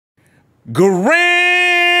Grand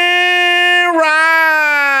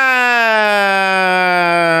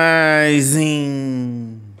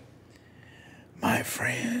Rising, my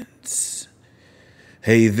friends.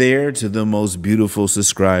 Hey there to the most beautiful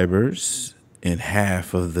subscribers in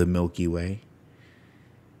half of the Milky Way,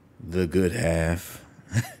 the good half.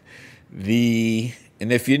 And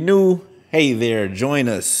if you're new, hey there, join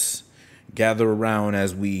us. Gather around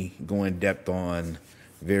as we go in depth on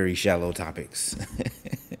very shallow topics.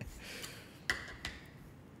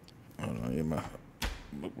 Hold on, get my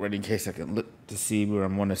book ready in case I can look to see where I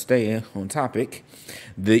want to stay on topic.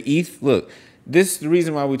 The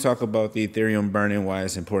reason why we talk about the Ethereum burn-in, why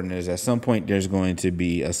it's important is at some point there's going to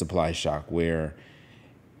be a supply shock where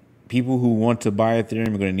people who want to buy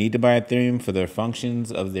Ethereum are going to need to buy Ethereum for their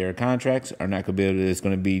functions of their contracts are not going to be able to. It's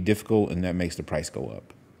going to be difficult, and that makes the price go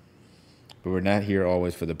up. But we're not here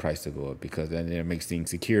always for the price to go up, because then it makes things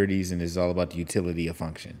securities, and it's all about the utility of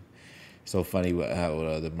function. So funny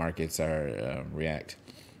how the markets are react.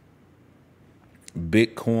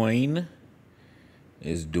 Bitcoin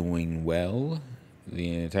is doing well.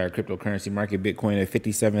 The entire cryptocurrency market, Bitcoin at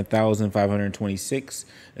 57,526,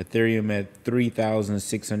 Ethereum at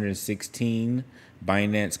 3,616,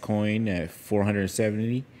 Binance Coin at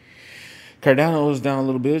 470. Cardano was down a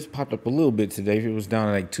little bit. It's popped up a little bit today. It was down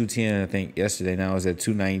at like 210, I think, yesterday. Now it's at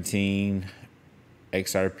 219.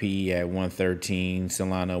 XRP at 113,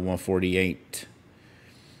 Solana 148.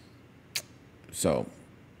 So,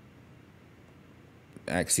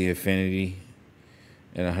 Axie Infinity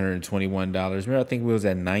at $121. Remember, I think it was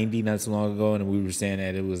at 90 not so long ago, and we were saying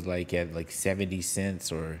that it was like at like 70 cents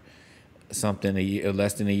or something a year,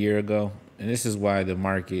 less than a year ago. And this is why the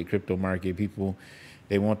market, crypto market, people,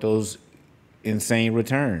 they want those insane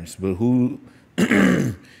returns. But who?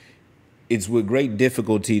 It's with great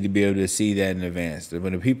difficulty to be able to see that in advance.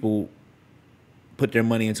 When the people put their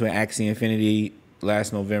money into an Axie Infinity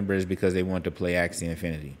last November, is because they want to play Axie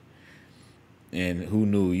Infinity. And who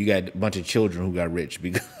knew? You got a bunch of children who got rich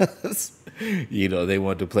because, they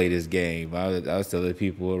want to play this game. I was telling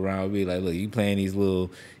people around me, like, look, you playing these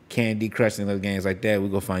little Candy Crush and little games like that, we're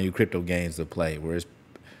going to find you crypto games to play, where it's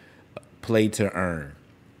play to earn.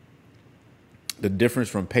 The difference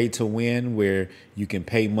from pay to win, where you can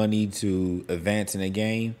pay money to advance in a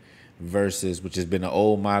game, versus, which has been an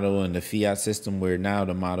old model in the fiat system, where now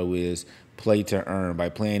the model is play to earn. By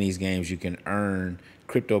playing these games, you can earn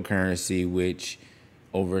cryptocurrency, which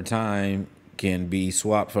over time can be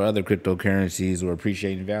swapped for other cryptocurrencies or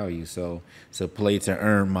appreciating value. So it's a play to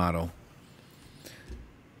earn model.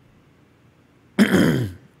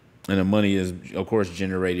 And the money is, of course,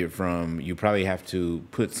 generated from, you probably have to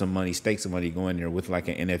put some money, stake some money, go in there with like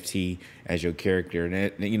an NFT as your character.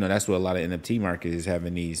 And, that's what a lot of NFT market is,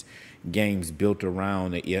 having these games built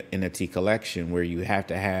around the NFT collection, where you have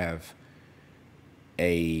to have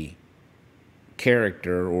a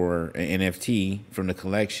character or an NFT from the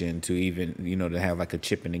collection to even, to have like a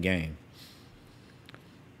chip in the game.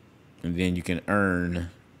 And then you can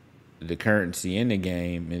earn the currency in the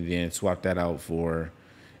game and then swap that out for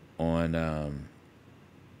on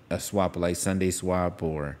a swap like Sunday Swap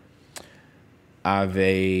or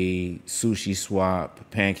Aave, Sushi Swap,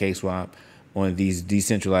 Pancake Swap. On these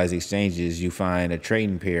decentralized exchanges, you find a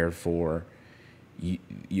trading pair for,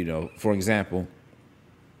 for example,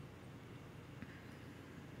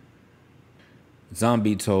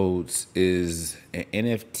 Zombie Toads is an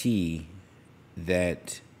NFT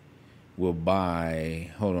that will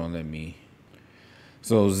buy,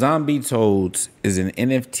 So Zombie Toads is an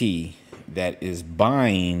NFT that is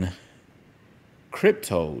buying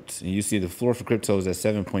Cryptoads. And you see the floor for Cryptoads at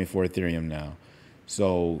 7.4 Ethereum now.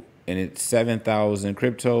 So, and it's 7,000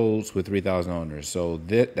 Cryptoads with 3,000 owners. So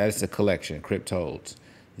that's a collection, Cryptoads.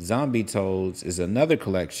 Zombie Toads is another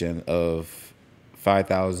collection of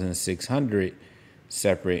 5,600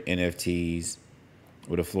 separate NFTs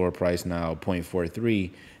with a floor price now 0.43.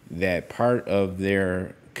 That part of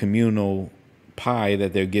their communal pie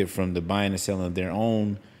that they get from the buying and selling of their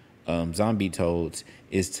own Zombie Toads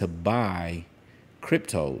is to buy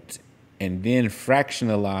Cryptoads and then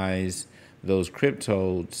fractionalize those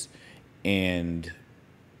Cryptoads and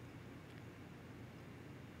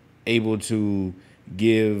able to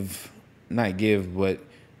but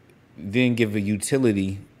then give a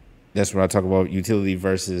utility. That's what I talk about, utility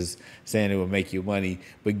versus saying it will make you money,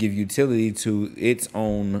 but give utility to its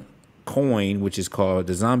own coin, which is called,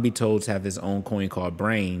 the Zombie Toads have this own coin called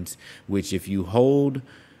Brains, which if you hold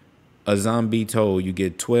a Zombie Toad, you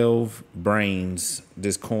get 12 brains,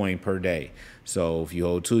 this coin per day. So if you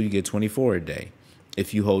hold 2, you get 24 a day.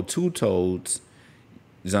 If you hold 2 toads,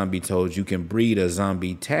 Zombie Toads, you can breed a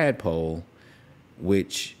zombie tadpole,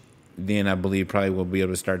 which then I believe probably we'll be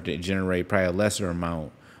able to start to generate probably a lesser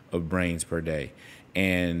amount of brains per day.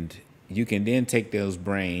 And you can then take those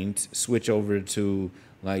brains, switch over to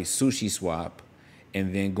like Sushi Swap,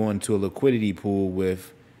 and then go into a liquidity pool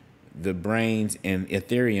with the brains and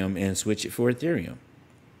Ethereum and switch it for Ethereum.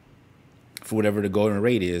 For whatever the golden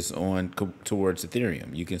rate is on towards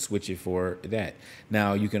Ethereum, you can switch it for that.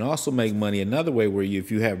 Now you can also make money another way where if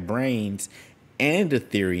you have brains and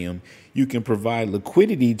Ethereum, you can provide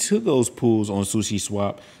liquidity to those pools on Sushi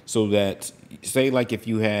Swap, so that say like if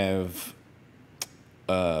you have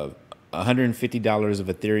 $150 of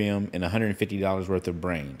Ethereum and $150 worth of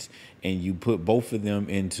brains, and you put both of them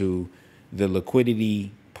into the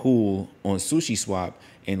liquidity pool on Sushi Swap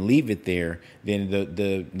and leave it there, then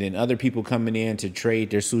then other people coming in to trade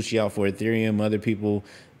their sushi out for Ethereum, other people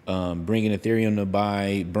bringing Ethereum to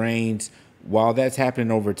buy brains. While that's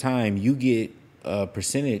happening over time, you get a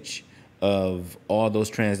percentage of all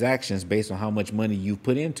those transactions based on how much money you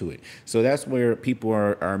put into it. So that's where people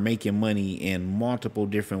are making money in multiple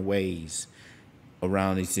different ways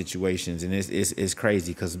around these situations. And it's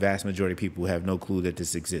crazy because the vast majority of people have no clue that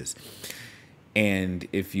this exists. And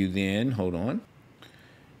if you then, hold on,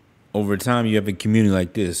 over time you have a community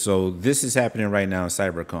like this. So this is happening right now in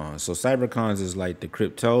CyberCons. So CyberCons is like the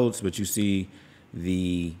cryptos, but you see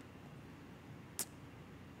the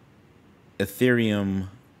Ethereum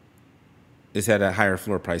is at a higher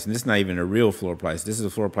floor price. And this is not even a real floor price. This is the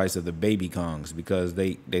floor price of the baby Kongs, because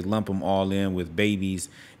they lump them all in with babies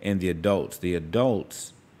and the adults. The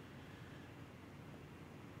adults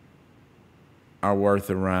are worth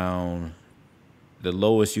around, the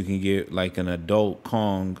lowest you can get, like an adult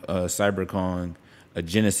Kong, Cyber Kong, a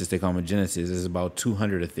Genesis, they call them a Genesis, is about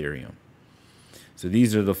 200 Ethereum. So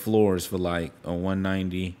these are the floors for like a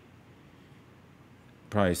 190.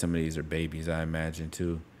 Probably some of these are babies, I imagine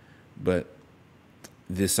too. But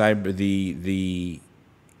the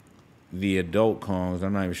adult Kongs,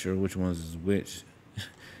 I'm not even sure which ones is which.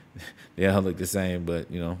 They all look the same,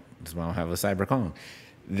 but that's why I don't have a Cyber Kong.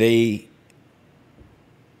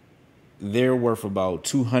 They're worth about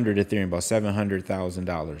 200 Ethereum, about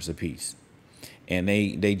 $700,000 a piece. And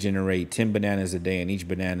they generate 10 bananas a day, and each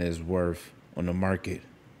banana is worth on the market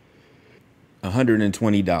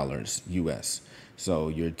 $120 US. So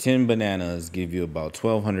your 10 bananas give you about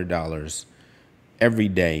 $1,200 every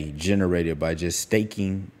day, generated by just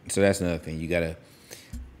staking. So that's another thing. You got to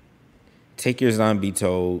take your zombie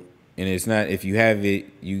toad, and it's not, if you have it,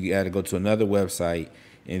 you got to go to another website.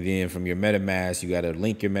 And then from your MetaMask, you got to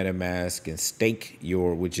link your MetaMask and stake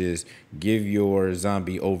which is give your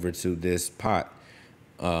zombie over to this pot,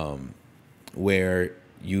 where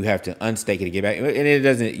you have to unstake it to get back. And it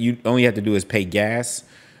doesn't, you only have to do is pay gas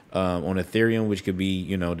on Ethereum, which could be,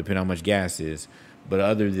 depending on how much gas is. But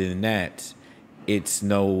other than that, it's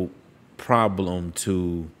no problem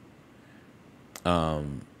to,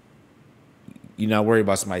 you're not worried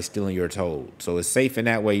about somebody stealing your toad. So it's safe in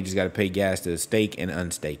that way. You just got to pay gas to stake and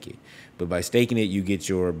unstake it. But by staking it, you get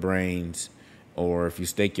your brains, or if you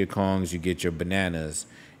stake your Kongs, you get your bananas,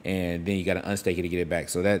 and then you got to unstake it to get it back.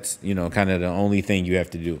 So that's, kind of the only thing you have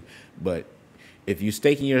to do. But if you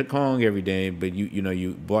staking your Kong every day, but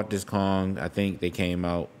you bought this Kong, I think they came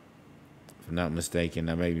out, if I'm not mistaken,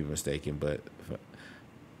 I may be mistaken, but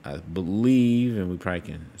I believe, and we probably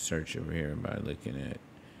can search over here by looking at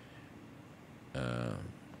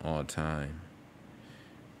all time,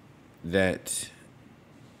 that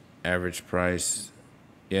average price,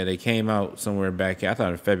 yeah, they came out somewhere back here. I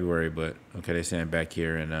thought in February, but okay, they're saying back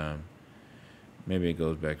here, and maybe it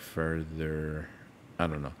goes back further, I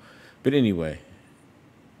don't know. But anyway,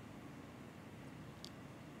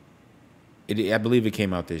 I believe it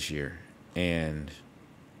came out this year, and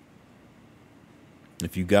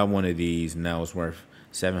if you got one of these, now it's worth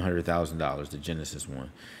 $700,000, the Genesis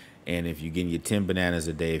one. And if you're getting your 10 bananas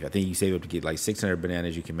a day, I think you save up to get like 600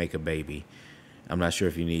 bananas, you can make a baby. I'm not sure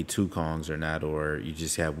if you need 2 Kongs or not, or you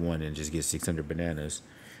just have one and just get 600 bananas.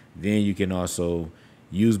 Then you can also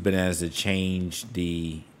use bananas to change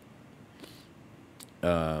the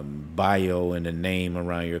bio and the name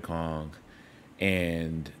around your Kong.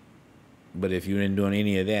 But if you ain't doing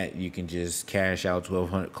any of that, you can just cash out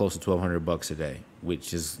close to $1,200 a day,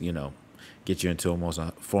 which is, get you into almost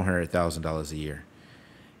 $400,000 a year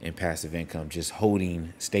in passive income, just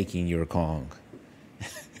staking your Kong.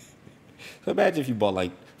 So imagine if you bought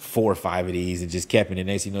like 4 or 5 of these and just kept it, and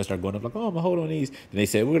next start going up like, oh, I'm gonna hold on these. Then they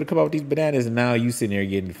said, we're gonna come out with these bananas, and now you sitting there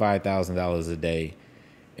getting $5,000 a day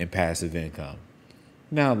in passive income.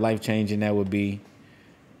 Now life-changing that would be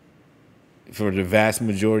for the vast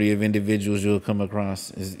majority of individuals you'll come across.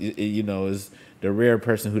 Is the rare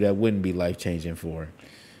person who that wouldn't be life-changing for.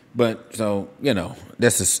 But so,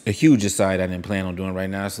 that's a huge aside I didn't plan on doing right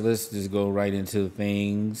now. So let's just go right into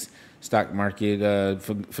things. Stock market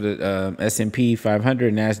for the S&P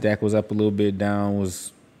 500, Nasdaq was up a little bit, down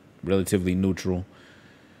was relatively neutral.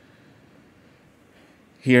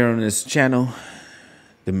 Here on this channel,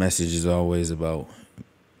 the message is always about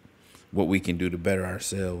what we can do to better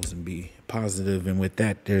ourselves and be positive. And with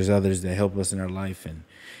that, there's others that help us in our life. And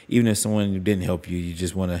even if someone didn't help you,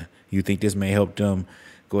 you think this may help them,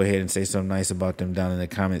 go ahead and say something nice about them down in the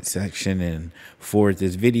comment section and forward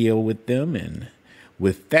this video with them. And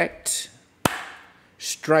with that,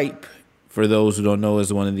 Stripe, for those who don't know,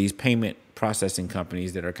 is one of these payment processing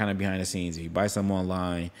companies that are kind of behind the scenes. If you buy something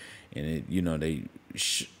online and they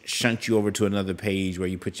shunt you over to another page where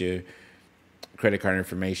you put your credit card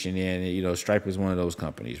information in. Stripe is one of those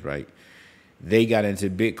companies, right? They got into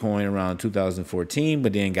Bitcoin around 2014,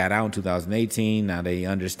 but then got out in 2018. Now they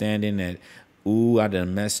understanding that, I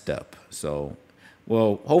done messed up. So,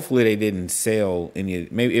 well, hopefully they didn't sell any.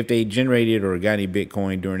 Maybe if they generated or got any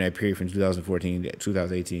Bitcoin during that period from 2014 to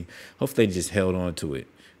 2018, hopefully they just held on to it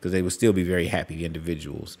because they would still be very happy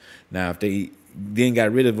individuals. Now, if they then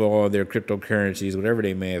got rid of all their cryptocurrencies, whatever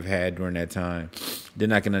they may have had during that time,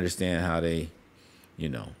 then I can understand how they,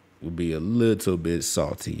 will be a little bit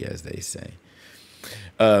salty, as they say.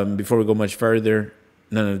 Before we go much further,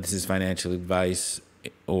 none of this is financial advice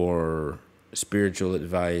or spiritual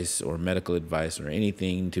advice or medical advice or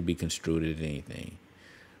anything to be construed as anything.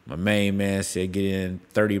 My main man said, get in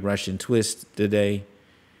 30 Russian twists today.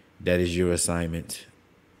 That is your assignment.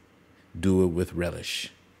 Do it with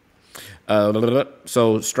relish.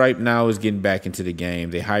 So Stripe now is getting back into the game.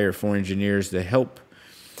 They hired 4 engineers to help.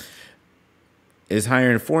 Is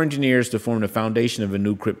hiring 4 engineers to form the foundation of a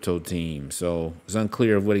new crypto team. So it's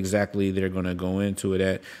unclear of what exactly they're going to go into it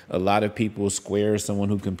at. A lot of people, Square is someone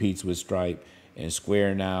who competes with Stripe, and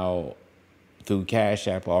Square now through Cash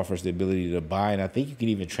App offers the ability to buy, and I think you can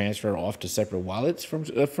even transfer off to separate wallets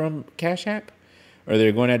from Cash App, or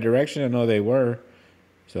they're going that direction. I know they were.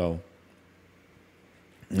 So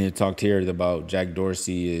you talked here about Jack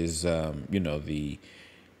Dorsey is, I believe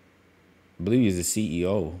he's the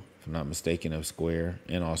CEO, if I'm not mistaken, of Square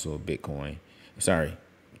and also of Bitcoin. Sorry,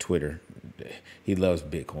 Twitter. He loves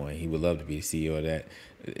Bitcoin. He would love to be the CEO of that.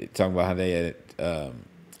 Talking about how they at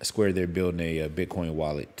Square, they're building a Bitcoin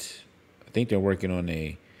wallet. I think they're working on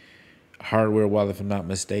a hardware wallet, if I'm not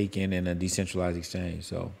mistaken, and a decentralized exchange.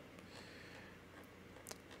 So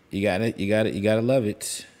you gotta love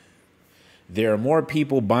it. There are more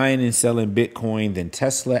people buying and selling Bitcoin than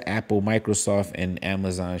Tesla, Apple, Microsoft, and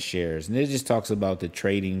Amazon shares. And it just talks about the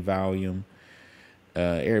trading volume. People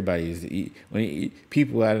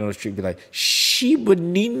out on the street be like, Shiba,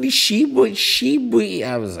 Nini, Shiba.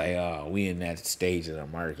 I was like, oh, we in that stage of the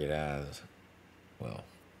market. Well,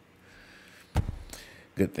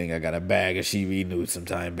 good thing I got a bag of Shiba Inu some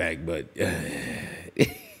time back. But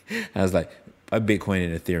I was like, a Bitcoin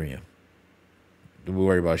and Ethereum. Don't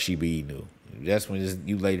worry about Shiba Inu. That's when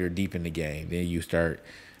you later deep in the game. Then you start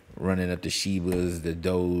running up the Shibas, the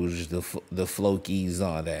Doge, the Flokies,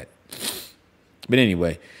 all that. But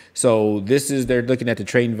anyway, so they're looking at the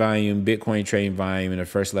trading volume. Bitcoin trading volume in the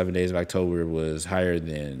first 11 days of October was higher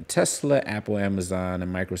than Tesla, Apple, Amazon,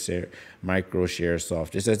 and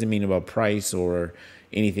Microsoft. This doesn't mean about price or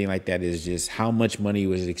anything like that. It's just how much money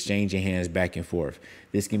was exchanging hands back and forth.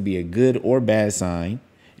 This can be a good or bad sign.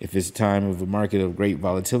 If it's a time of a market of great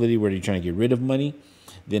volatility where you're trying to get rid of money,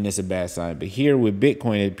 then it's a bad sign. But here with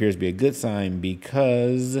Bitcoin, it appears to be a good sign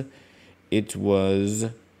because it was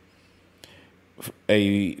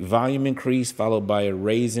a volume increase followed by a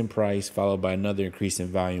raise in price followed by another increase in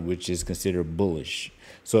volume, which is considered bullish.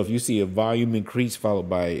 So if you see a volume increase followed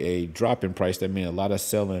by a drop in price, that means a lot of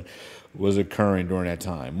selling was occurring during that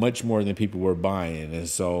time, much more than people were buying. And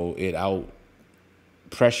so it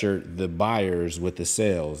pressured the buyers with the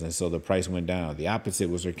sales, and so the price went down. The opposite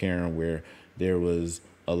was occurring where there was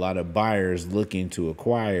a lot of buyers looking to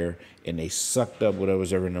acquire, and they sucked up whatever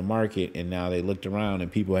was ever in the market, and now they looked around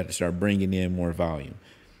and people had to start bringing in more volume.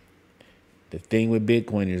 The thing with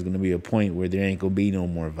Bitcoin, there's going to be a point where there ain't going to be no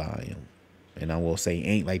more volume. And I will say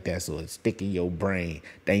ain't like that, so it's stick in your brain.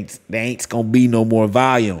 There ain't going to be no more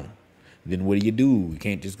volume. Then what do? You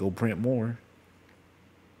can't just go print more.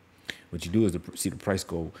 What you do is see the price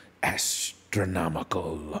go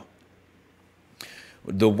astronomical.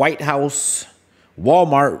 The White House,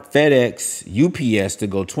 Walmart, FedEx, UPS to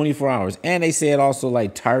go 24 hours. And they said also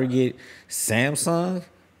like Target, Samsung.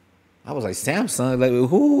 I was like, Samsung? Like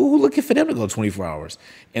who looking for them to go 24 hours?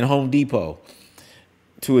 And Home Depot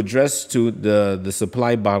to address to the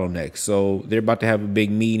supply bottleneck. So they're about to have a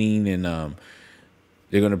big meeting, and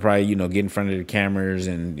They're gonna probably, get in front of the cameras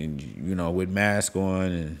and with masks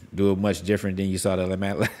on and do it much different than you saw the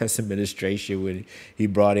last administration when he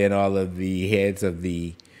brought in all of the heads of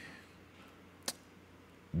the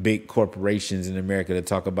big corporations in America to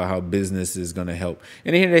talk about how business is going to help.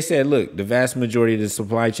 And here they said, look, the vast majority of the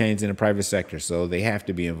supply chains in the private sector, so they have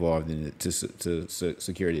to be involved in it to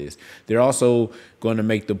secure this. They're also going to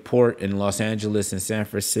make the port in Los Angeles and San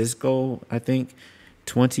Francisco, I think,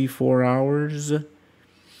 24 hours.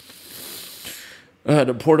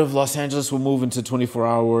 The port of Los Angeles will move into 24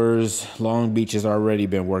 hours. Long Beach has already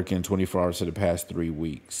been working 24 hours for the past 3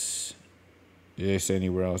 weeks. Did they say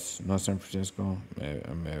anywhere else? Not San Francisco? I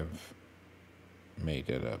may have made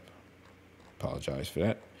that up. Apologize for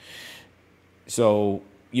that. So,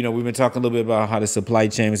 we've been talking a little bit about how the supply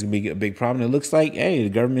chain is going to be a big problem. It looks like, hey, the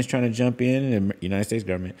government's trying to jump in. The United States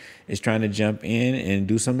government is trying to jump in and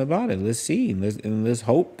do something about it. Let's see. Let's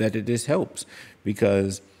hope that this helps.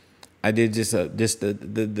 Because I did just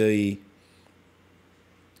the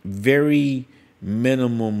very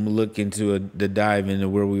minimum look into the dive into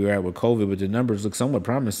where we were at with COVID, but the numbers look somewhat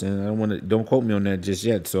promising. Don't quote me on that just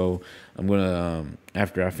yet. So I'm gonna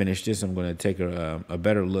after I finish this, I'm gonna take a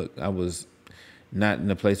better look. I was not in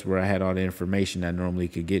a place where I had all the information I normally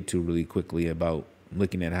could get to really quickly about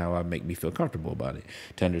looking at how I make me feel comfortable about it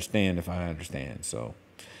to understand if I understand. So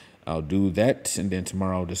I'll do that, and then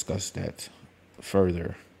tomorrow I'll discuss that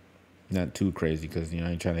further. Not too crazy because I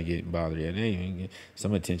ain't trying to get bothered yet. Hey, get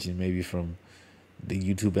some attention maybe from the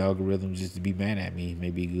YouTube algorithm just to be mad at me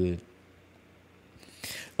may be good.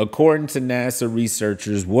 According to NASA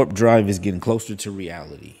researchers, warp drive is getting closer to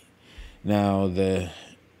reality. Now,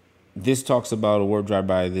 this talks about a warp drive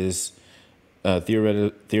by this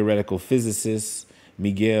theoretical physicist,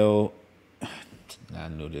 Miguel, I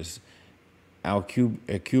know this,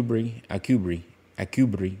 Alcubri, I think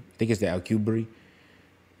it's the Alcubri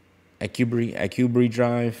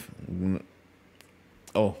drive.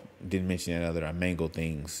 Oh, didn't mention that other. I mangle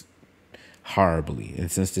things horribly.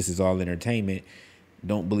 And since this is all entertainment,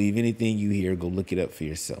 don't believe anything you hear. Go look it up for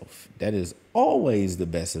yourself. That is always the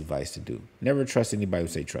best advice to do. Never trust anybody who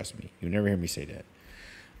say, trust me. You never hear me say that.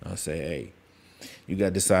 I'll say, hey, you got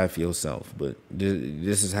to decide for yourself. But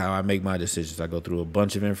this is how I make my decisions. I go through a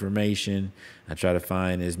bunch of information. I try to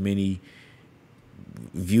find as many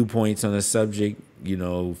viewpoints on the subject,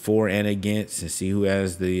 for and against, and see who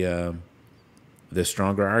has the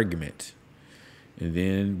stronger argument. And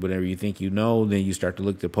then whatever you think then you start to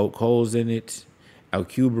look to poke holes in it.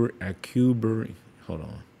 Alcubri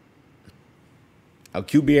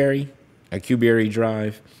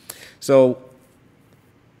drive. So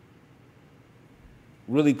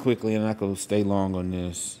really quickly, and I'm not going to stay long on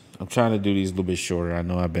this. I'm trying to do these a little bit shorter. I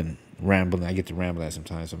know I've been rambling. I get to ramble at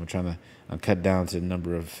sometimes, so I'm trying to cut down to the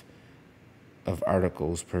number of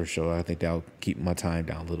articles per show. I think that'll keep my time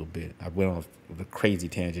down a little bit. I went off a crazy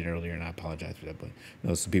tangent earlier, and I apologize for that,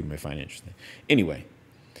 but some people may find it interesting. Anyway,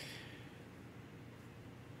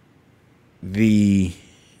 the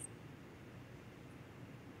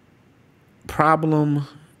problem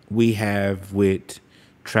we have with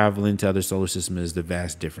traveling to other solar systems is the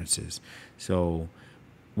vast differences. So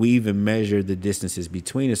we even measure the distances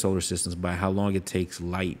between the solar systems by how long it takes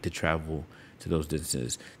light to travel to those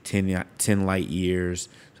distances, 10 light years.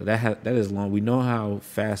 So that is long. We know how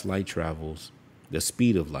fast light travels, the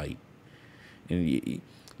speed of light. And you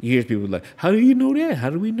hear people like, how do you know that? How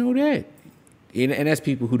do we know that? And that's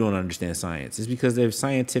people who don't understand science. It's because they've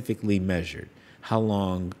scientifically measured how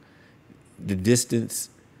long the distance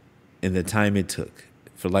and the time it took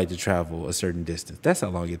for light to travel a certain distance. That's how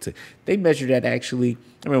long it took. They measured that actually.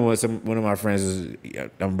 I remember one of my friends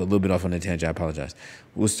I'm a little bit off on the tangent, I apologize,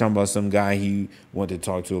 was talking about some guy he wanted to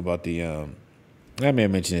talk to about the, I may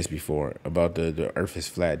have mentioned this before, about the earth is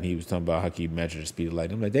flat, and he was talking about how can you measure the speed of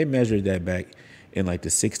light. I'm like, they measured that back in like the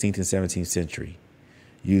 16th and 17th century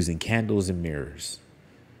using candles and mirrors.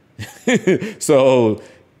 So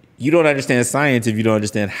you don't understand science if you don't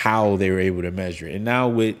understand how they were able to measure it. And now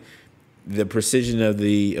with the precision of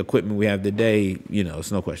the equipment we have today,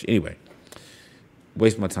 it's no question. Anyway,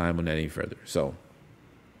 waste my time on that any further. So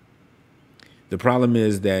the problem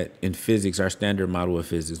is that in physics, our standard model of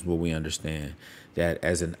physics, what we understand, that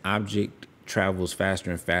as an object travels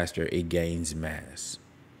faster and faster, it gains mass.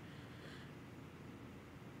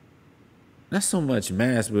 Not so much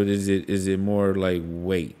mass, but is it more like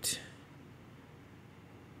weight?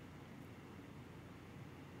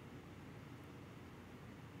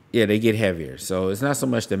 Yeah, they get heavier. So it's not so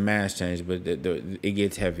much the mass change, but it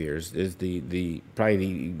gets heavier. It's the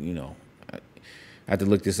probably I have to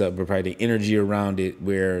look this up, but probably the energy around it,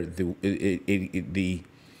 where the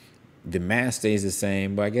the mass stays the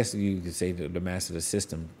same, but I guess you could say that the mass of the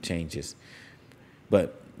system changes.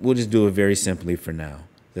 But we'll just do it very simply for now.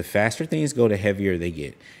 The faster things go, the heavier they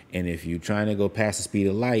get. And if you're trying to go past the speed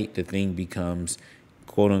of light, the thing becomes,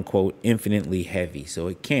 quote unquote, infinitely heavy. So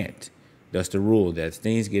it can't. That's the rule. That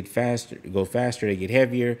things get faster, go faster, they get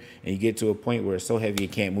heavier, and you get to a point where it's so heavy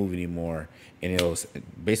it can't move anymore, and it'll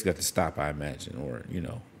basically have to stop, I imagine, or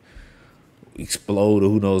explode, or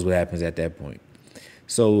who knows what happens at that point.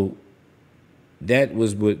 So that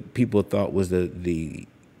was what people thought was the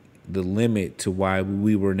limit to why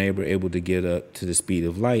we were never able to get up to the speed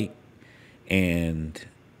of light, and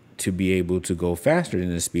to be able to go faster than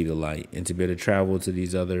the speed of light, and to be able to travel to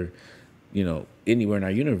these other, anywhere in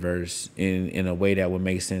our universe in a way that would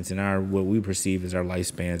make sense in what we perceive as our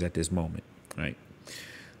lifespans at this moment, right?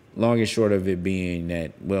 Long and short of it being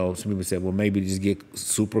that, well, some people said, well, maybe just get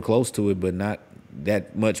super close to it, but not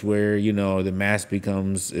that much where, the mass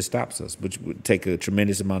it stops us, which would take a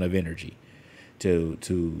tremendous amount of energy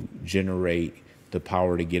to generate the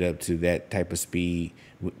power to get up to that type of speed,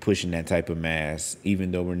 pushing that type of mass,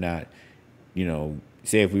 even though we're not,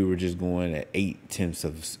 say if we were just going at 0.8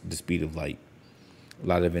 of the speed of light, a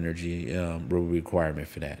lot of energy requirement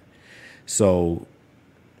for that. So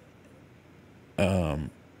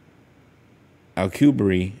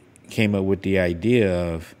Alcubierre came up with the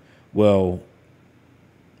idea of, well,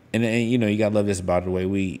 and you gotta love this about the way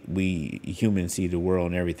we humans see the world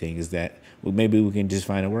and everything, is that, well, maybe we can just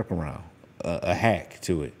find a workaround, a hack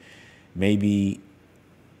to it. Maybe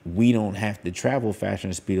we don't have to travel faster than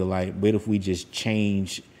the speed of light. What if we just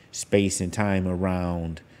change space and time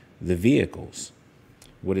around the vehicles?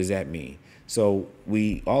 What does that mean? So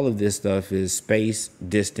all of this stuff is space,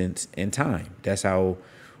 distance, and time. That's how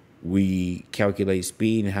we calculate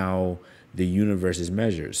speed and how the universe is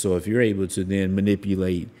measured. So if you're able to then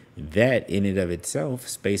manipulate that in and of itself,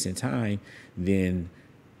 space and time, then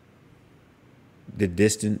the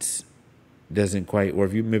distance doesn't quite, or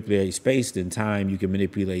if you manipulate space, then time, you can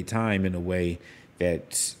manipulate time in a way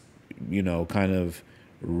that, kind of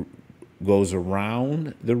goes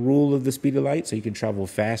around the rule of the speed of light. So you can travel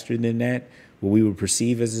faster than that, what we would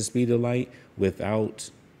perceive as the speed of light,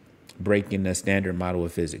 without breaking the standard model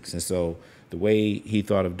of physics. And so the way he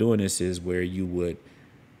thought of doing this is where you would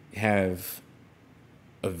have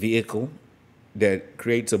a vehicle that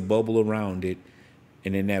creates a bubble around it,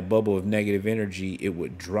 and in that bubble of negative energy, it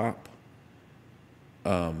would drop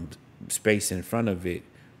space in front of it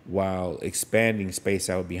while expanding space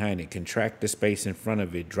out behind it. Contract the space in front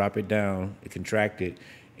of it, drop it down, contract it,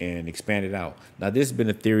 and expand it out. Now, this has been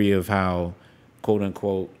a theory of how, quote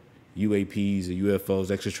unquote, UAPs or UFOs,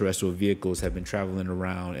 extraterrestrial vehicles, have been traveling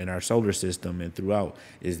around in our solar system and throughout,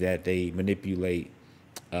 is that they manipulate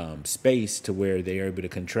space to where they are able to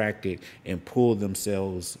contract it and pull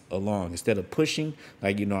themselves along. Instead of pushing,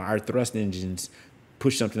 like, our thrust engines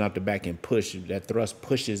push something out the back and push, that thrust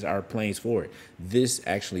pushes our planes forward. This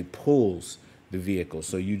actually pulls the vehicle.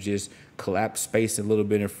 So you just collapse space a little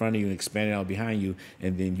bit in front of you and expand it out behind you,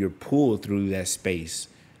 and then you're pulled through that space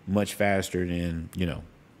much faster than,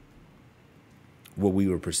 what we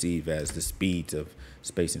would perceive as the speeds of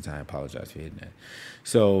space and time. I apologize for hitting that.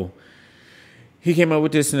 So he came up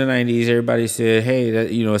with this in the 90s. Everybody said, hey,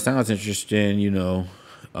 that, it sounds interesting,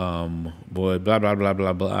 boy, blah, blah, blah,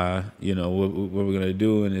 blah, blah, what we're going to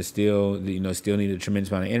do. And it's still, still need a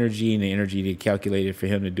tremendous amount of energy, and the energy they calculated for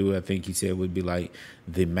him to do it, I think he said, would be like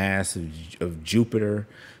the mass of Jupiter.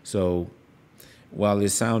 So while it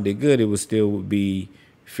sounded good, it would be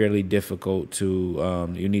fairly difficult to,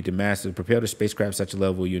 you need the mass to propel the spacecraft such a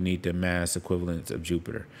level, you need the mass equivalent of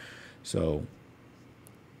Jupiter. So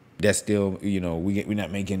that's still, we're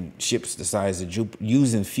not making ships the size of Jupiter,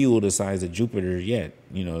 using fuel the size of Jupiter yet.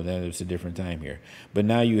 That is a different time here. But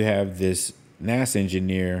now you have this NASA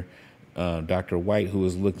engineer, Dr. White, who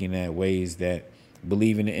is looking at ways that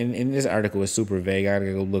believe in this article is super vague. I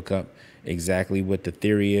gotta go look up exactly what the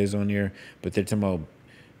theory is on here. But they're talking about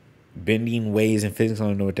bending ways in physics, I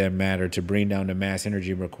don't know what that matter, to bring down the mass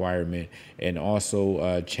energy requirement, and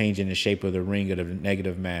also changing the shape of the ring of the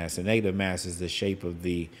negative mass. The negative mass is the shape of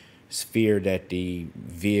the sphere that the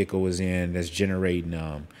vehicle is in, that's generating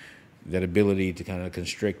that ability to kind of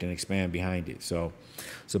constrict and expand behind it. So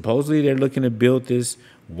supposedly they're looking to build this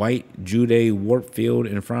white Jude warp field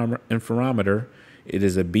interferometer. It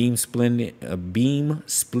is a beam splitting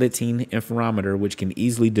interferometer which can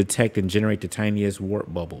easily detect and generate the tiniest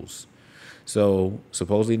warp bubbles. So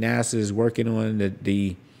supposedly NASA is working on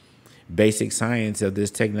the basic science of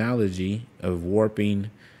this technology of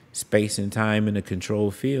warping space and time in a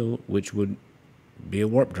controlled field, which would be a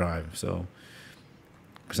warp drive. So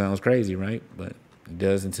sounds crazy, right? But It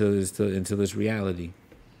does until it's reality.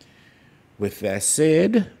 With that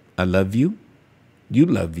said, I love you. You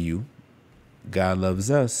love you. God loves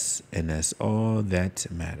us, and that's all that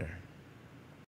matters.